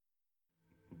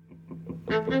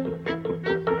Hello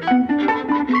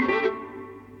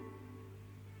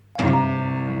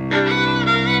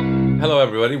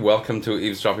everybody, welcome to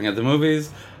Eavesdropping at the Movies.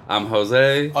 I'm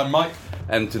Jose. I'm Mike.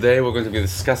 And today we're going to be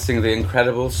discussing The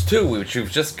Incredibles 2, which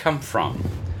you've just come from.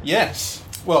 Yes.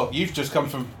 Well, you've just come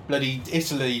from bloody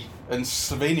Italy and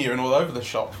Slovenia and all over the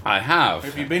shop. I have.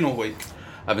 Where have you been all week?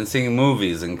 I've been seeing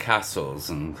movies and castles,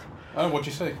 and Oh, what'd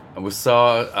you see? we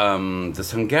saw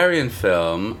this Hungarian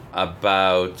film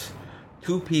about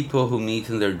two people who meet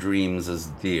in their dreams as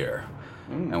deer.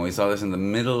 And we saw this in the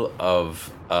middle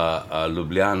of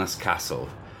Ljubljana's castle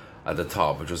at the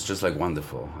top, which was just like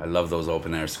wonderful. I love those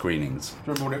open air screenings. Do you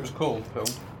remember what it was called, the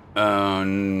film?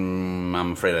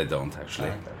 I'm afraid I don't,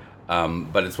 actually. Oh, okay.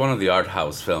 But it's one of the art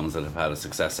house films that have had a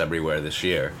success everywhere this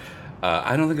year.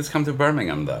 I don't think it's come to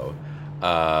Birmingham, though.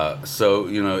 So,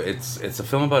 you know, it's a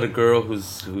film about a girl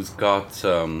who's got...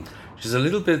 she's a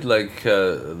little bit like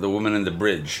the woman in the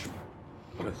bridge.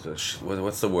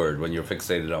 What's the word when you're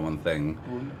fixated on one thing?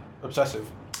 Obsessive.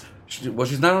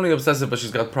 She's not only obsessive, but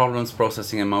she's got problems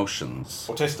processing emotions.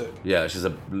 Autistic. Yeah, she's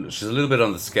a little bit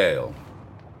on the scale.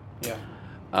 Yeah.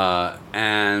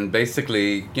 And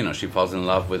basically, you know, she falls in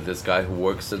love with this guy who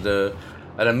works at a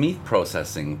meat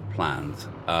processing plant.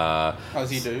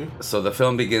 As you do. So the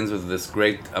film begins with this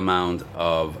great amount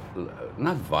of,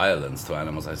 not violence to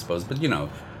animals, I suppose, but, you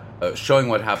know, showing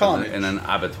what happens in an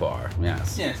abattoir.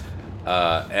 Yes. Yes.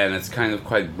 And it's kind of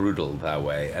quite brutal that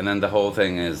way. And then the whole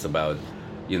thing is about,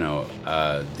 you know,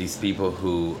 these people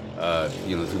who,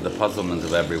 you know, through the puzzlement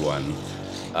of everyone,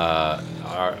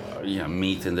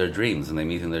 meet in their dreams, and they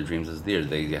meet in their dreams as deer.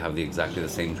 They have exactly the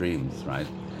same dreams, right?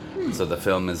 So the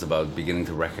film is about beginning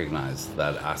to recognize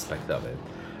that aspect of it,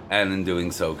 and in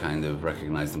doing so, kind of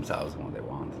recognize themselves and what they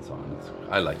want and so on.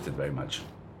 I liked it very much.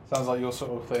 Sounds like your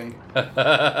sort of thing.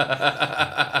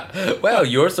 Well,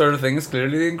 your sort of thing is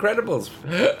clearly The Incredibles.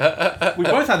 We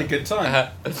both had a good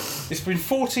time. It's been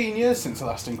 14 years since the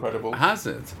last Incredible. Has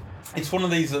it? It's one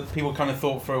of these that people kind of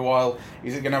thought for a while,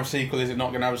 is it going to have a sequel, is it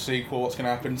not going to have a sequel, what's going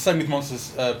to happen? Same with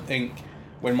Monsters, Inc.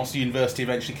 When Monster University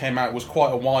eventually came out, it was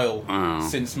quite a while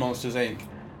since Monsters, Inc.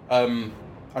 And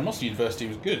Monster University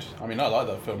was good. I mean, I like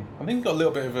that film. I think it got a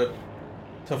little bit of a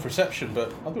tough reception,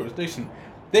 but I thought it was decent.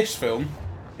 This film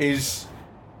is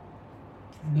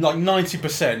like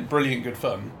 90% brilliant good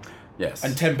fun. Yes.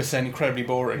 And 10% incredibly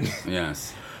boring.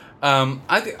 Yes.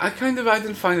 I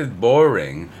didn't find it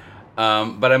boring.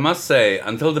 But I must say,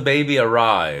 until the baby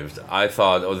arrived, I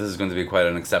thought, oh, this is going to be quite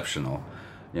an exceptional,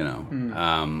 you know.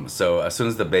 So as soon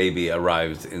as the baby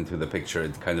arrived into the picture,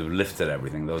 it kind of lifted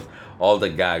everything. All the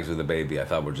gags with the baby, I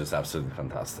thought were just absolutely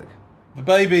fantastic. The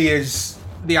baby is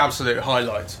the absolute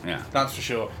highlight. Yeah. That's for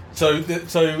sure. So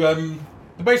the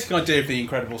basic idea of The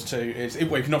Incredibles 2 is,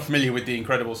 if you're not familiar with The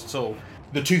Incredibles at all,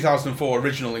 the 2004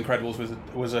 original Incredibles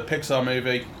was a Pixar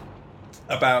movie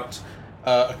about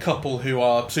a couple who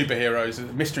are superheroes,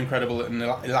 Mr. Incredible and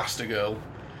Elastigirl,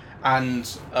 and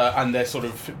they're sort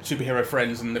of superhero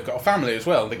friends, and they've got a family as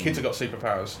well. The kids have got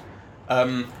superpowers,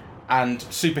 and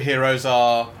superheroes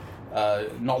are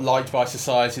not liked by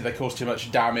society. They cause too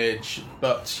much damage,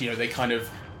 but you know they kind of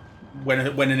when a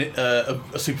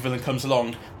supervillain comes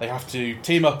along, they have to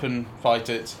team up and fight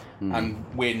it and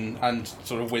win, and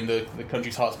sort of win the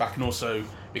country's hearts back, and also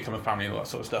become a family and all that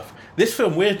sort of stuff. This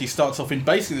film weirdly starts off in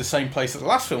basically the same place that the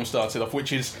last film started off,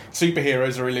 which is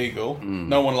superheroes are illegal,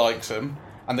 no one likes them,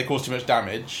 and they cause too much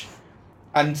damage.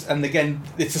 And again,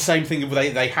 it's the same thing.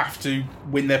 They have to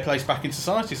win their place back in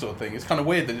society, sort of thing. It's kind of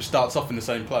weird that it starts off in the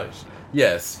same place.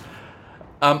 Yes.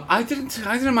 I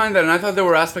didn't mind that, and I thought there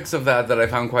were aspects of that I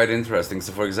found quite interesting.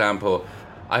 So, for example,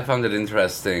 I found it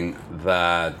interesting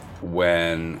that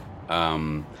when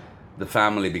the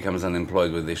family becomes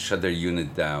unemployed, when they shut their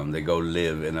unit down, they go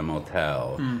live in a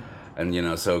motel. And, you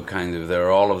know, so kind of there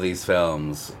are all of these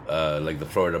films, like the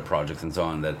Florida Project and so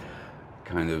on, that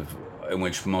kind of, in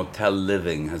which motel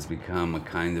living has become a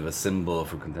kind of a symbol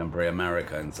for contemporary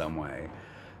America in some way.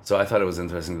 So I thought it was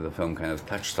interesting that the film kind of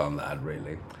touched on that,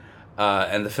 really.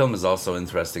 And the film is also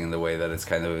interesting in the way that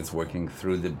it's working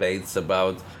through debates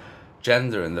about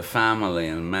gender and the family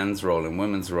and men's role and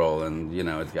women's role, and you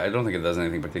know, I don't think it does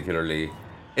anything particularly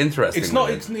interesting. It's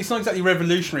not exactly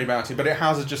revolutionary about it, but it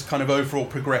has a just kind of overall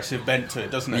progressive bent to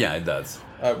it, doesn't it? Yeah, it does.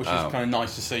 Which is kind of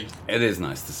nice to see. It is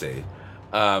nice to see.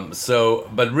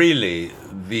 But really,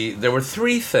 there were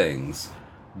three things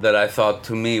that I thought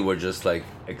to me were just like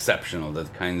exceptional,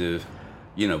 that kind of,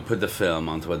 you know, put the film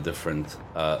onto a different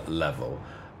level.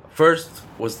 First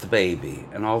was the baby,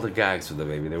 and all the gags with the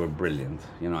baby. They were brilliant.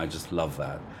 You know, I just love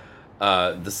that.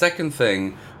 The second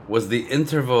thing was the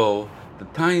interval, the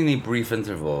tiny brief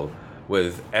interval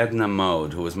with Edna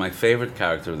Mode, who was my favorite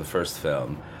character of the first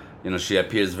film. You know, she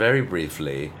appears very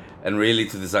briefly, and really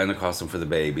to design a costume for the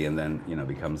baby, and then, you know,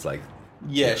 becomes like...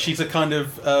 Yeah, she's a kind of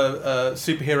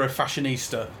superhero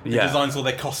fashionista who designs all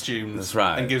their costumes. That's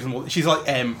right. And gives them all... She's like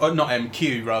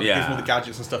Q, rather. Gives them all the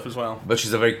gadgets and stuff as well. But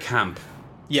she's a very camp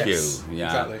Q.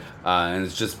 Exactly. And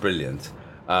it's just brilliant.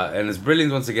 And it's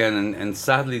brilliant once again, and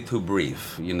sadly too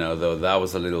brief, you know, though that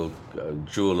was a little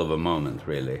jewel of a moment,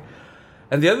 really.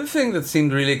 And the other thing that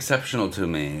seemed really exceptional to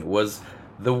me was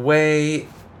the way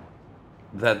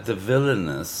that the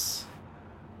villainous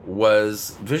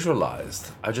was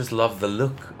visualized. I just loved the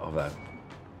look of that.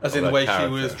 As in the way she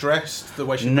was dressed, the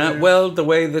way she moved? Well, the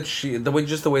way that she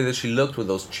looked with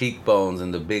those cheekbones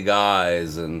and the big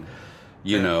eyes, and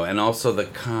you know, and also the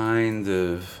kind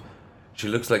of... She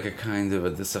looks like a kind of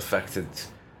a disaffected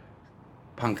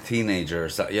punk teenager.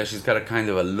 So, yeah, she's got a kind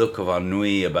of a look of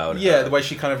ennui about her. Yeah, the way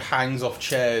she kind of hangs off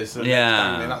chairs and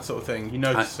that sort of thing. You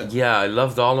notice it. Yeah, I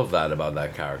loved all of that about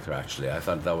that character, actually. I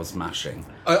thought that was smashing.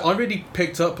 I really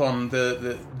picked up on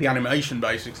the animation,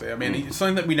 basically. I mean, it's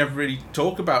something that we never really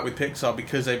talk about with Pixar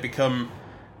because they've become...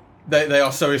 They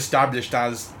are so established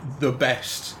as the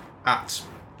best at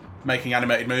making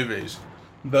animated movies.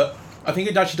 But... I think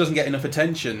it actually doesn't get enough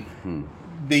attention.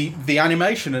 The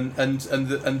animation and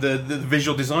the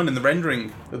visual design and the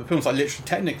rendering of the films, like literally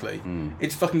technically,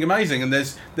 it's fucking amazing. And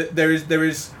there's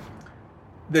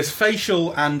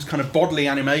facial and kind of bodily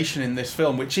animation in this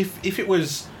film, which if it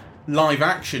was live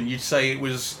action, you'd say it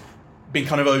was been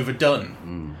kind of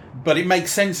overdone. But it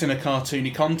makes sense in a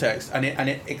cartoony context, and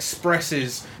it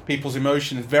expresses people's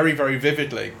emotions very, very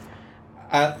vividly.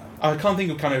 I can't think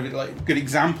of kind of like good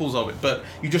examples of it, but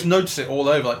you just notice it all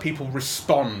over. Like people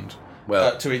respond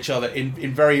to each other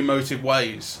in very emotive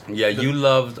ways. Yeah, you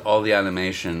loved all the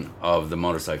animation of the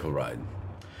motorcycle ride.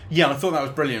 Yeah, I thought that was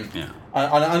brilliant. Yeah,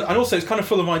 and also it's kind of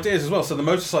full of ideas as well. So the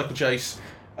motorcycle chase,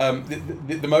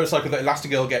 the motorcycle that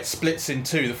Elastigirl gets splits in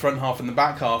two, the front half and the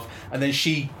back half, and then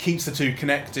she keeps the two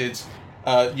connected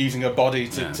using her body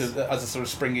to as a sort of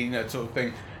springy sort of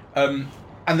thing.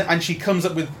 And she comes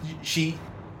up with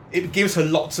it gives her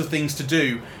lots of things to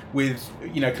do with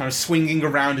kind of swinging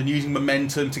around and using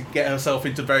momentum to get herself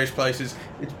into various places.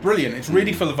 It's brilliant. It's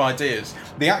really full of ideas.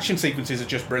 The action sequences are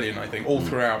just brilliant. I think all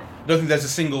throughout. I don't think there's a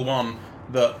single one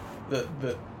that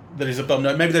is a bum.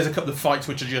 No, maybe there's a couple of fights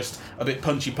which are just a bit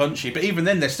punchy, but even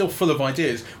then they're still full of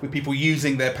ideas with people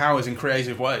using their powers in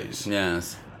creative ways.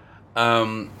 Yes.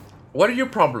 What are your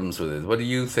problems with it? What do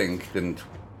you think didn't?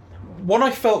 What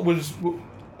I felt was.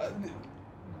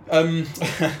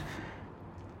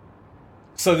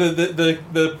 So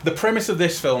the premise of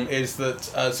this film is that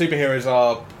superheroes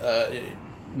are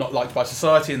not liked by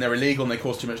society, and they're illegal, and they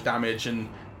cause too much damage, and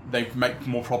they make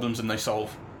more problems than they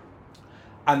solve.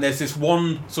 And there's this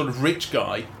one sort of rich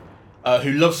guy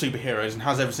who loves superheroes and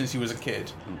has ever since he was a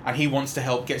kid, and he wants to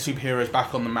help get superheroes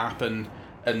back on the map and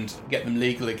get them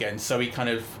legal again. So he kind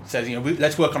of says,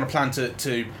 let's work on a plan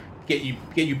to get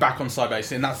you back on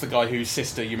Cybase, and that's the guy whose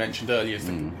sister you mentioned earlier is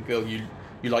the girl you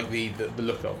like the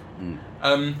look of.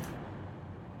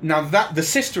 Now that the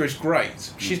sister is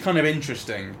great, she's kind of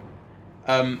interesting,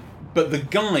 but the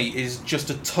guy is just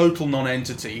a total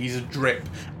non-entity. He's a drip,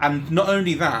 and not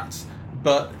only that,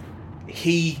 but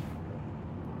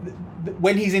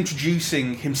when he's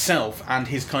introducing himself and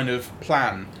his kind of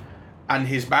plan and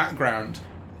his background,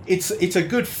 it's a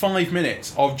good 5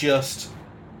 minutes of just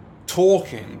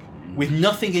talking with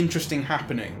nothing interesting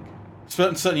happening,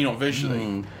 certainly not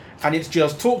visually, and it's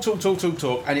just talk,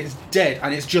 and it's dead,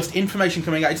 and it's just information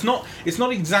coming out. It's not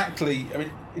exactly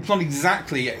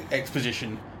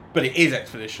exposition, but it is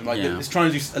exposition. It's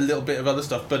trying to do a little bit of other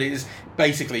stuff, but it is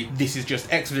basically this is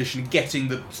just exposition, getting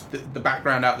the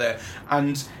background out there,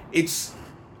 and it's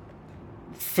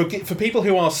for people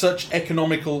who are such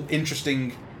economical,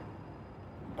 interesting,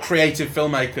 creative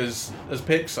filmmakers as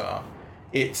Pixar.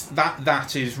 It's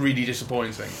that is really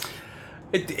disappointing.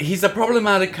 He's a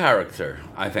problematic character,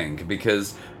 I think,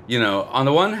 because on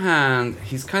the one hand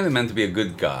he's kind of meant to be a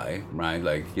good guy,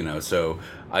 right? So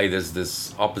there's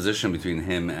this opposition between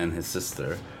him and his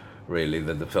sister, really,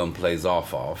 that the film plays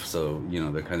off of. So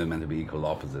they're kind of meant to be equal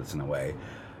opposites in a way,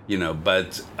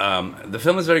 But the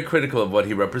film is very critical of what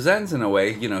he represents in a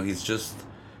way.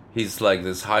 He's like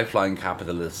this high flying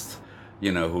capitalist.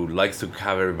 Who likes to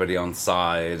have everybody on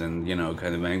side and,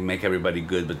 kind of make everybody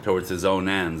good, but towards his own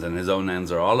ends. And his own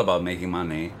ends are all about making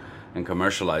money and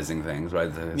commercializing things,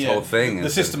 right? His whole thing the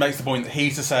sister makes the point that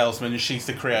he's the salesman and she's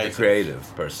the creative. The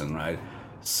creative person, right?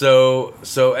 So,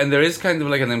 and there is kind of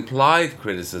like an implied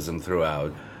criticism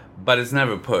throughout, but it's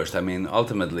never pushed. I mean,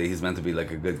 ultimately, he's meant to be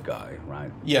like a good guy,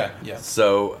 right? Yeah.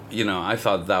 So, I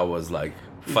thought that was like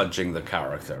fudging the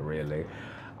character, really.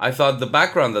 I thought the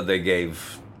background that they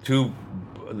gave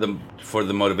for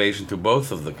the motivation to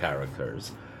both of the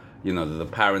characters, that the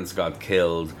parents got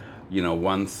killed,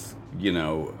 one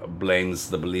blames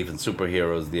the belief in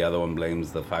superheroes, the other one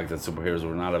blames the fact that superheroes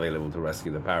were not available to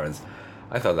rescue the parents.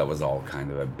 I thought that was all kind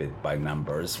of a bit by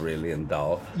numbers, really, and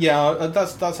dull. Yeah,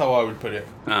 that's how I would put it.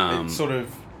 It's sort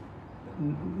of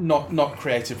not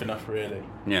creative enough, really.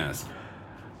 Yes.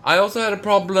 I also had a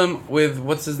problem with,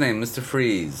 what's his name, Mr.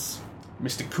 Freeze.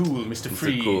 Mr. Cool, Mr.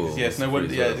 Freeze. Cool, yes, Mr. no wonder.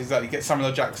 Freeze, Yeah, right. exactly. Get Samuel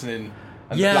L. Jackson in,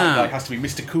 and the black guy has to be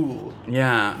Mr. Cool.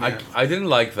 Yeah. I didn't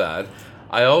like that.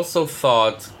 I also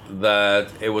thought that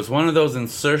it was one of those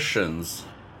insertions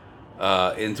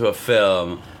into a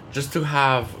film just to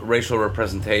have racial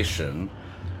representation,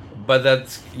 but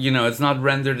that, it's not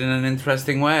rendered in an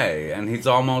interesting way. And he's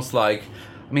almost like,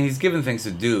 he's given things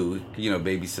to do,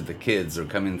 babysit the kids or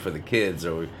come in for the kids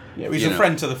or... Yeah, he's a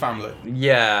friend to the family.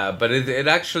 Yeah, but it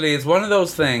actually is one of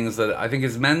those things that I think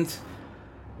is meant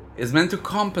to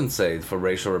compensate for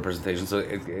racial representation. So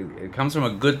it comes from a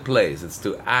good place. It's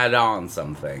to add on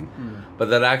something, but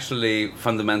that actually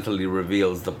fundamentally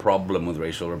reveals the problem with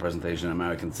racial representation in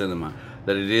American cinema.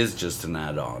 That it is just an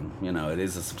add-on. It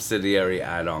is a subsidiary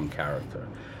add-on character.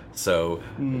 So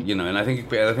and I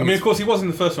think of course, he was in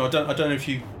the first one. I don't know if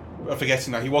you are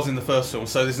forgetting that he was in the first film.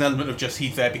 So there's an element of just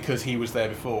he's there because he was there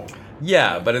before.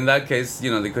 Yeah, but in that case,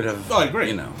 they could have. I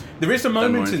agree. There is a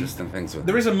moment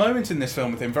there is a moment in this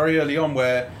film with him very early on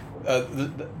where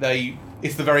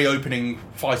it's the very opening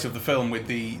fight of the film with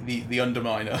the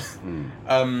Underminer,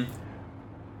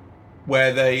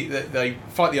 where they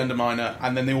fight the Underminer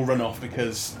and then they all run off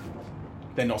because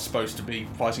they're not supposed to be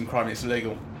fighting crime. It's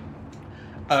illegal.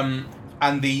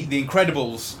 And the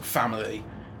Incredibles family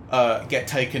get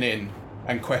taken in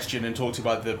and questioned and talked to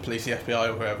by the police, the FBI,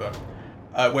 or whoever.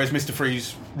 Whereas Mr.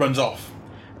 Freeze runs off,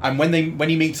 and when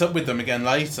he meets up with them again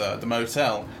later at the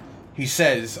motel, he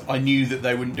says, "I knew that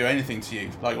they wouldn't do anything to you,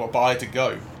 but I had to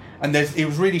go." And it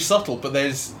was really subtle, but there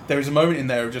is a moment in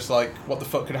there of just like, what the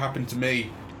fuck could have happened to me?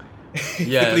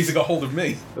 Yeah, the police have got hold of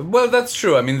me. Well, that's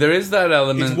true. There is that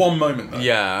element. It's one moment, though.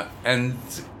 Yeah, and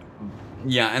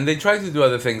they try to do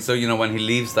other things. So when he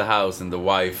leaves the house and the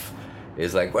wife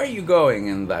is like, "Where are you going?"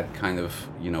 in that kind of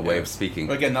way of speaking.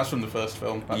 Again, that's from the first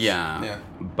film. Yeah.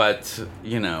 But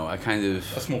I kind of,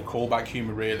 that's more callback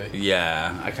humor, really.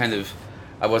 Yeah,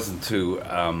 I wasn't too.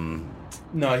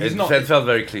 No, he's not. It felt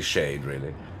very cliched,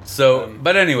 really. So,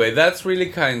 but anyway, that's really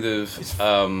kind of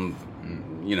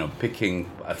picking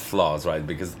at flaws, right?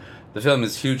 Because the film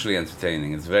is hugely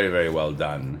entertaining. It's very, very well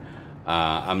done.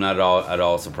 I'm not at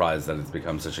all surprised that it's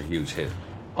become such a huge hit.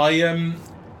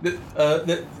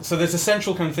 So there's a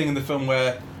central kind of thing in the film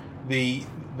where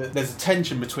there's a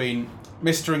tension between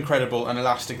Mr. Incredible and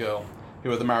Elastigirl,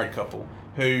 who are the married couple,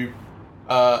 who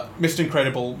Mr.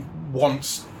 Incredible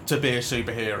wants to be a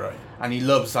superhero and he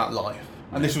loves that life.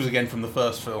 And this was again from the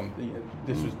first film.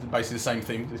 This was basically the same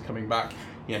theme that's coming back.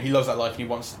 He loves that life and he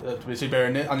wants to be a superhero.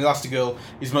 And Elastigirl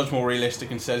is much more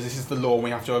realistic and says, this is the law, we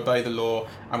have to obey the law,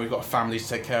 and we've got a family to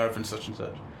take care of and such and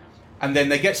such. And then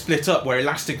they get split up where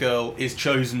Elastigirl is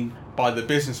chosen by the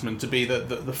businessman to be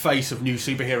the face of new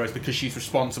superheroes because she's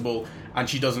responsible and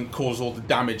she doesn't cause all the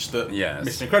damage that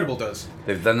Mr. Incredible does.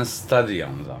 They've done a study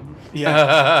on them.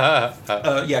 Yeah.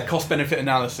 Cost-benefit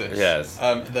analysis. Yes.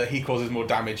 That he causes more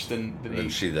damage than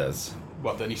she does.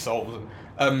 Well, than he solves.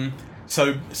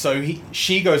 So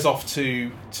she goes off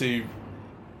to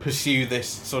pursue this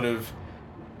sort of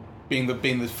being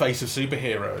the face of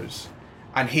superheroes.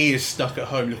 And he is stuck at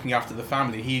home looking after the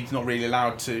family. He's not really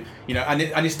allowed to,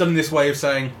 and it's done in this way of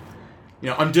saying,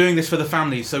 I'm doing this for the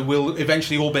family, so we'll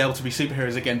eventually all be able to be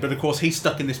superheroes again. But of course, he's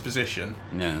stuck in this position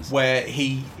where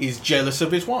he is jealous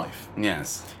of his wife.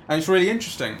 Yes, and it's really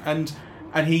interesting, and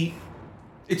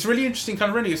it's really interesting kind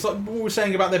of running. It's like what we were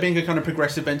saying about there being a kind of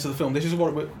progressive bent to the film. This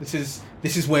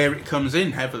is where it comes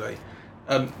in heavily,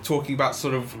 talking about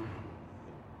sort of.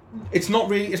 It's not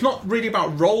really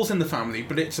about roles in the family,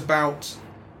 but it's about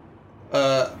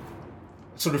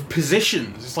sort of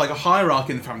positions. It's like a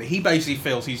hierarchy in the family. He basically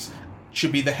feels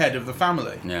should be the head of the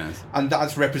family. Yes. And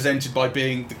that's represented by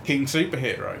being the king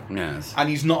superhero. Yes. And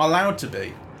he's not allowed to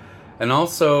be. And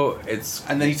also,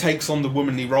 and then he takes on the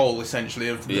womanly role, essentially,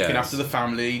 of looking after the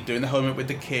family, doing the homework with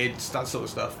the kids, that sort of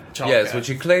stuff. Yes, which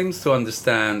he claims to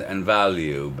understand and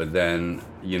value, but then,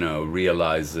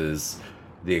 realizes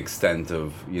the extent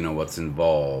of what's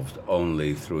involved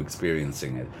only through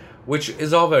experiencing it, which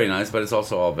is all very nice, but it's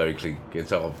also all very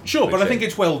it's all sure. cliche. But I think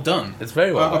it's well done. It's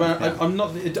very well done.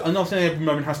 I'm not saying every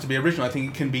moment has to be original. I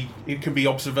think it can be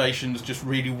observations just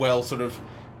really well sort of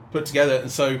put together.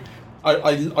 And so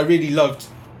I really loved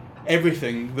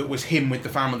everything that was him with the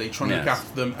family, trying to look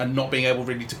after them and not being able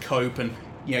really to cope, and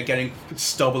getting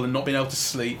stubble and not being able to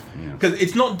sleep, because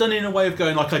it's not done in a way of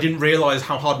going like, I didn't realise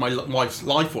how hard my wife's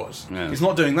life was. It's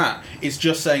not doing that. It's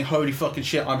just saying, holy fucking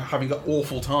shit, I'm having an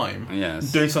awful time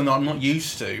doing something that I'm not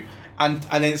used to, and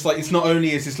then it's like, it's not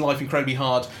only is his life incredibly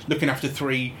hard looking after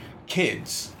 3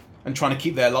 kids and trying to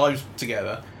keep their lives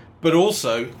together, but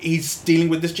also he's dealing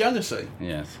with this jealousy.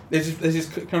 There's this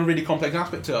kind of really complex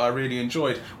aspect to it I really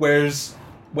enjoyed, whereas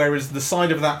the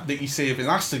side of that you see of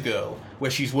Elastigirl,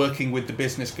 where she's working with the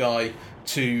business guy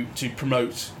to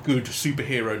promote good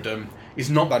superhero-dom, is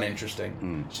not that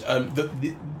interesting.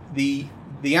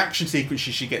 The action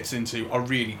sequences she gets into are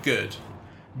really good,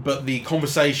 but the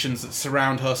conversations that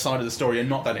surround her side of the story are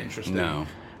not that interesting. No.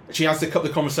 She has a couple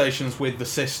of conversations with the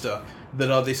sister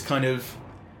that are this kind of...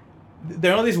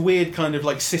 There are these weird kind of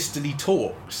like sisterly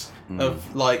talks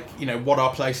of like, what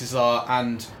our places are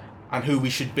and who we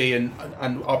should be, and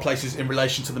our places in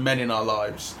relation to the men in our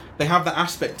lives. They have that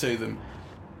aspect to them,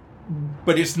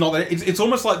 but it's not. It's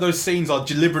almost like those scenes are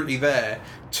deliberately there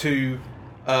to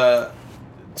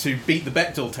beat the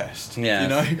Bechdel test.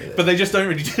 But they just don't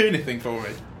really do anything for me.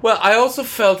 Well, I also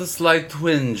felt a slight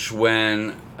twinge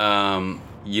when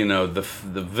the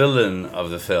villain of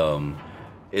the film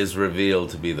is revealed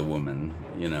to be the woman.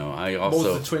 I also... What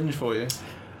was the twinge for you?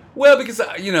 Well, because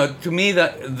to me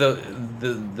that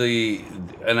the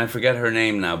and I forget her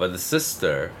name now, but the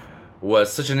sister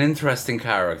was such an interesting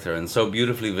character and so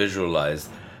beautifully visualized,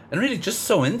 and really just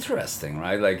so interesting,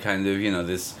 right? Like kind of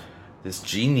this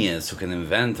genius who can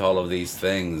invent all of these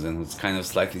things, and who's kind of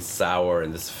slightly sour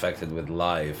and disaffected with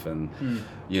life, and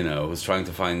who's trying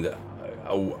to find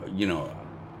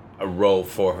a role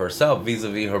for herself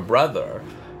vis-a-vis her brother,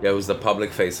 who's the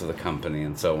public face of the company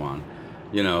and so on.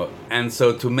 And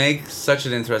so to make such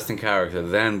an interesting character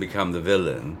then become the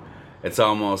villain, it's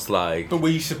almost like... But were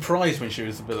you surprised when she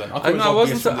was the villain? I thought it was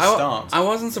obvious from the start. I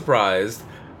wasn't surprised,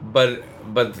 but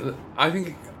I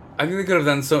think they could have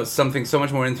done something so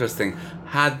much more interesting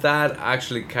had that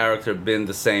actually character been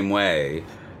the same way,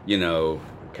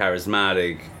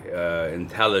 charismatic,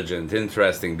 intelligent,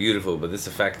 interesting, beautiful, but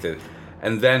disaffected.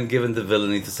 And then given the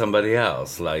villainy to somebody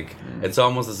else. Like, it's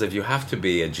almost as if you have to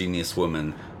be a genius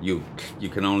woman. You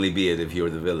can only be it if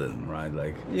you're the villain, right?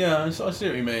 Like, yeah, I see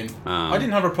what you mean. I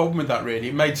didn't have a problem with that, really.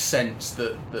 It made sense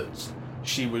that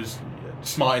she was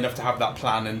smart enough to have that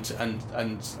plan and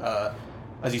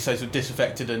as you say, sort of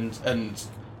disaffected and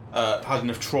had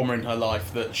enough trauma in her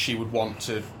life that she would want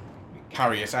to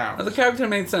carry it out. The character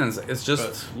made sense. It's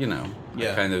just,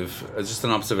 kind of, it's just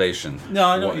an observation. No,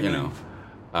 I know what you mean.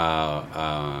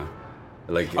 I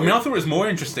thought it was more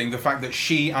interesting the fact that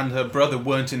she and her brother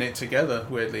weren't in it together.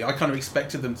 Weirdly, I kind of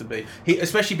expected them to be.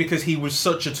 Especially because he was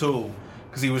such a tool.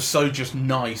 Because he was so just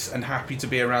nice and happy to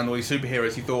be around all these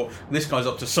superheroes. He thought, this guy's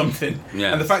up to something.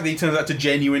 Yes. And the fact that he turns out to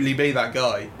genuinely be that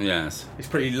guy, yes, is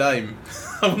pretty lame.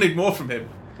 I wanted more from him.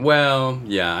 Well,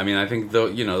 yeah. I mean, I think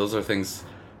those are things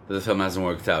that the film hasn't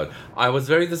worked out. I was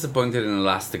very disappointed in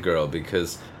Elastigirl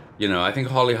because. I think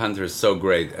Holly Hunter is so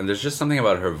great, and there's just something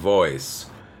about her voice,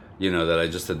 that I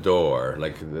just adore.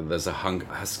 Like, there's a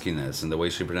huskiness in the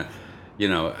way she pronounces,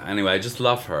 anyway, I just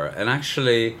love her. And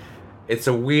actually, it's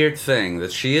a weird thing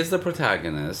that she is the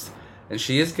protagonist, and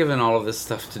she is given all of this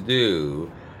stuff to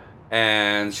do,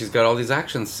 and she's got all these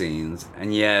action scenes,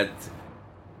 and yet...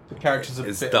 The character's a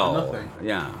bit dull. of nothing.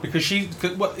 Yeah. Because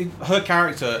her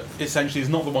character, essentially, is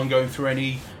not the one going through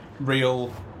any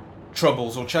real...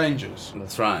 troubles or changes.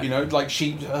 That's right. Like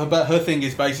her thing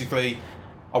is basically,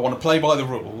 I want to play by the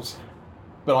rules,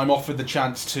 but I'm offered the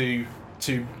chance to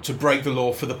break the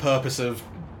law for the purpose of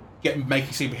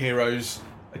making superheroes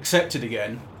accepted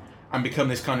again and become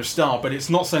this kind of star. But it's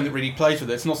not something that really plays with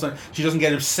it. It's not something, she doesn't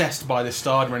get obsessed by this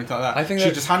stardom or anything like that. I think she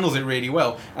just handles it really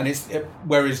well. And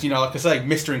whereas like I say,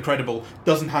 Mr. Incredible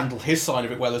doesn't handle his side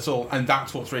of it well at all, and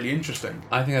that's what's really interesting.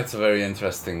 I think that's a very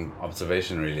interesting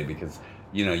observation, really, because.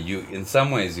 You in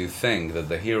some ways you think that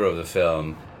the hero of the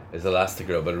film is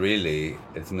Elastigirl, but really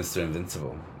it's Mr.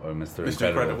 Invincible or Mr.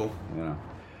 Incredible.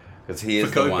 Because he is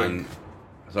the one.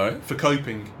 Sorry? For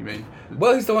coping, you mean?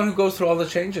 Well, he's the one who goes through all the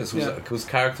changes, whose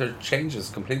character changes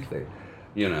completely,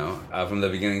 from the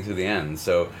beginning to the end.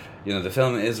 So, the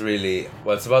film is really,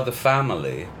 it's about the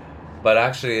family, but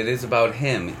actually it is about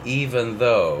him, even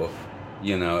though,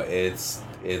 it's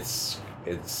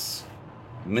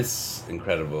Miss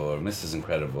Incredible or Mrs.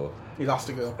 Incredible,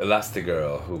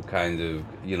 Elastigirl, who kind of,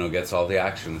 you know, gets all the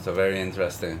action. It's a very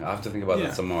interesting. I have to think about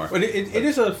that some more. But it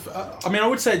is a. I mean, I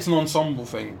would say it's an ensemble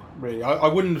thing, really. I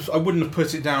wouldn't have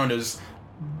put it down as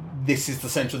this is the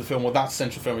centre of the film or that's the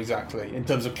centre of the film exactly in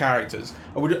terms of characters.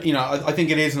 I would, you know, I think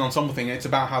it is an ensemble thing. It's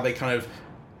about how they kind of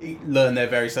learn their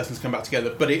various lessons, come back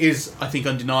together. But it is, I think,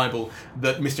 undeniable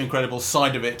that Mr. Incredible's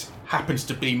side of it happens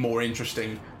to be more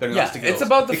interesting than Elastigirl's. It's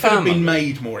about the family. It could have been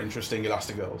made more interesting,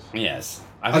 Elastigirl's. Yes.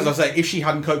 As I say, if she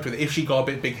hadn't coped with it, if she got a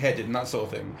bit big-headed and that sort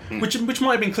of thing, which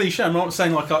might have been cliche. I'm not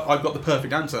saying like I've got the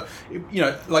perfect answer. You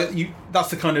know,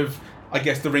 that's the kind of, I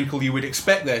guess, the wrinkle you would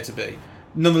expect there to be.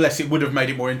 Nonetheless, it would have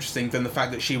made it more interesting than the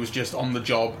fact that she was just on the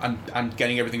job and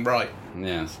getting everything right.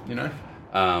 Yes. You know?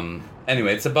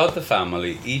 Anyway, it's about the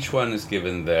family. Each one is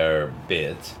given their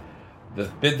bit. The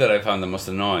bit that I found the most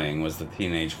annoying was the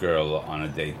teenage girl on a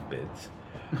date bit.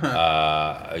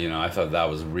 You know, I thought that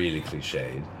was really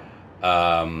cliched.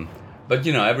 But,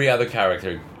 you know, every other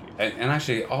character, and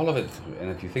actually all of it, and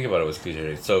if you think about it, was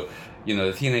cliched. So, you know,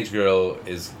 the teenage girl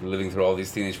is living through all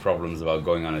these teenage problems about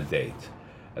going on a date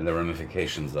and the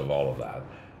ramifications of all of that.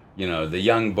 You know, the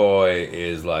young boy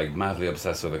is like madly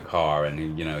obsessed with a car, and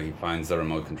he finds the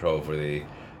remote control for the,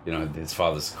 you know, his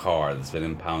father's car that's been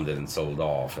impounded and sold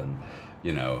off, and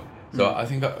you know. So I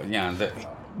think,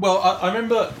 well, I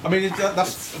remember. I mean,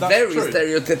 that's very true.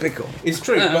 stereotypical. It's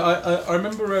true, but I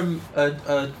remember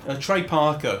Trey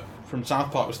Parker from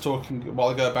South Park was talking a while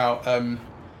ago about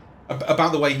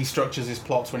the way he structures his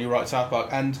plots when he writes South Park,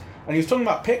 and he was talking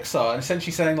about Pixar and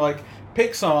essentially saying like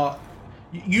Pixar.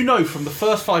 You know from the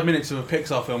first 5 minutes of a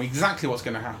Pixar film exactly what's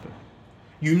going to happen.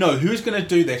 You know who's going to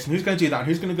do this and who's going to do that and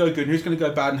who's going to go good and who's going to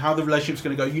go bad and how the relationship's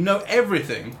going to go. You know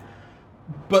everything.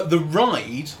 But the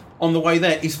ride on the way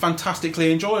there is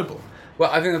fantastically enjoyable.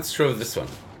 Well, I think that's true of this one.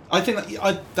 I think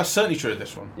that's certainly true of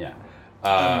this one. Yeah.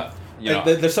 You know,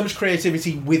 there's so much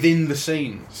creativity within the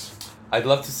scenes. I'd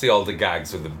love to see all the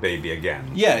gags with the baby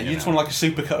again. Yeah, you just want like a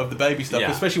supercut of the baby stuff,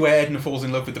 especially where Edna falls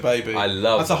in love with the baby. I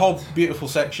love that's a whole beautiful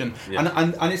section,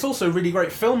 and it's also really great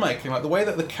filmmaking, like the way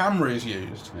that the camera is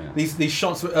used. Yeah. These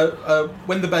shots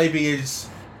when the baby is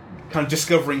kind of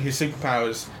discovering his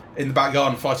superpowers in the back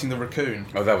garden fighting the raccoon.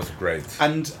 Oh, that was great.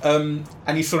 And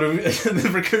he's sort of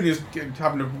the raccoon is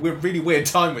having a really weird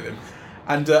time with him,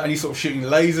 and he's sort of shooting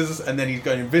lasers, and then he's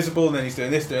going invisible, and then he's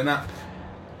doing this, doing that.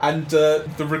 And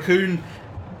the raccoon,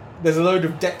 there's a load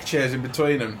of deck chairs in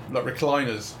between them, like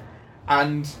recliners,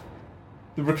 and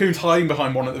the raccoon's hiding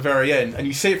behind one at the very end, and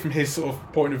you see it from his sort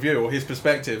of point of view, or his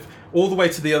perspective, all the way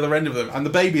to the other end of them, and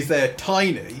the baby's there,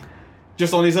 tiny,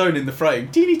 just on his own in the frame,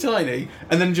 teeny tiny,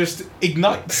 and then just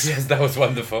ignites. Yes, that was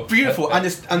wonderful. Beautiful, and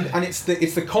it's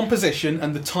the composition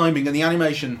and the timing and the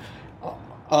animation.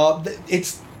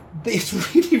 It's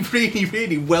really, really,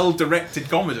 really well directed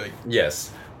comedy.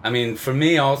 Yes. I mean, for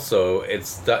me also,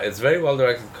 it's very well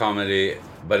directed comedy,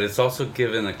 but it's also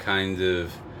given a kind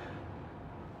of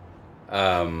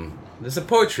there's a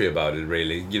poetry about it,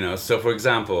 really. You know, so for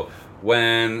example,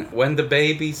 when the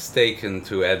baby's taken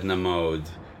to Edna Mode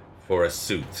for a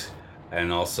suit,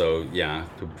 and also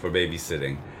for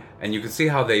babysitting, and you can see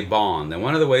how they bond, and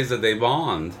one of the ways that they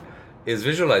bond is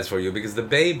visualized for you because the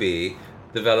baby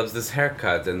develops this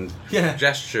haircut and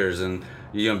gestures and.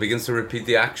 You know, begins to repeat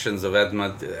the actions of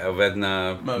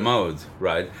Edna Mode,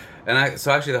 right? And so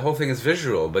actually the whole thing is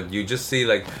visual, but you just see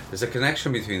like there's a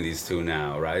connection between these two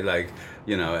now, right? Like,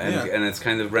 you know, and it's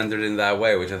kind of rendered in that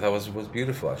way, which I thought was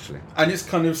beautiful actually. And it's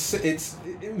kind of it's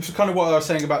kind of what I was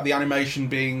saying about the animation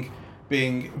being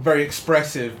very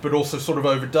expressive, but also sort of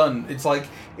overdone. It's like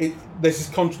there's this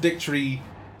contradictory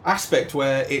aspect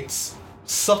where it's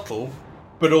subtle,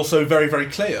 but also very, very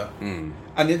clear, and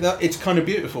it's kind of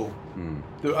beautiful.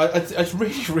 It's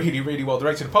really, really, really well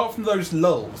directed. Apart from those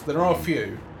lulls, there are a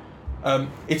few.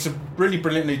 It's a really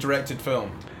brilliantly directed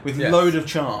film with load of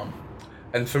charm.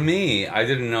 And for me, I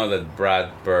didn't know that Brad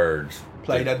Bird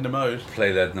played Edna Mode.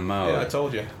 Yeah, I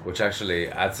told you. Which actually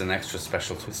adds an extra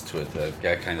special twist to it. I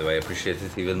appreciate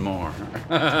it even more.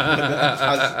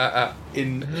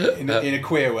 In a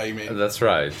queer way, you mean? That's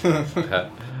right.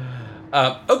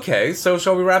 Okay, so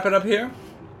shall we wrap it up here?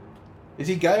 Is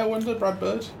he gay, I wonder, Brad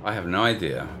Bird? I have no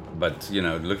idea. But, you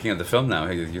know, looking at the film now,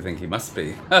 you think he must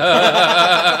be.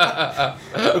 Of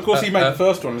course, he made the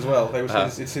first one as well.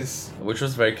 It's his... Which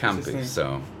was very campy,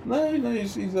 so... No,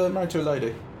 he's married to a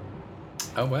lady.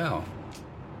 Oh, well.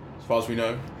 As far as we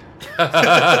know.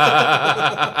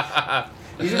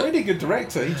 He's a really good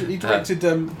director. He directed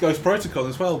Ghost Protocol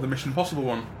as well, the Mission Impossible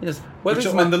one. Yes.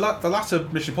 The latter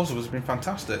Mission Impossible has been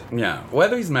fantastic. Yeah.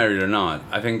 Whether he's married or not,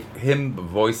 I think him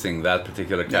voicing that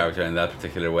particular character in that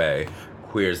particular way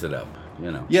queers it up, you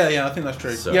know. Yeah, I think that's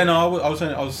true. So- Yeah, no, I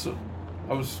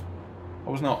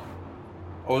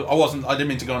wasn't. I didn't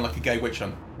mean to go on like a gay witch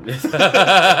hunt.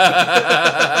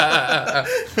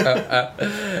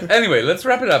 Anyway, let's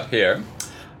wrap it up here.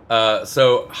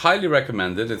 So highly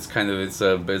recommended. It's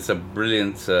a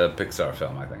brilliant Pixar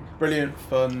film, I think. Brilliant,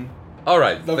 fun. All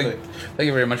right. Lovely. Thank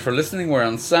you very much for listening. We're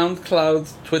on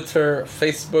SoundCloud, Twitter,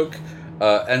 Facebook,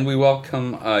 and we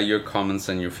welcome your comments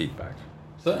and your feedback.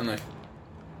 Certainly.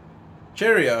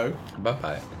 Cheerio.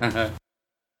 Bye bye.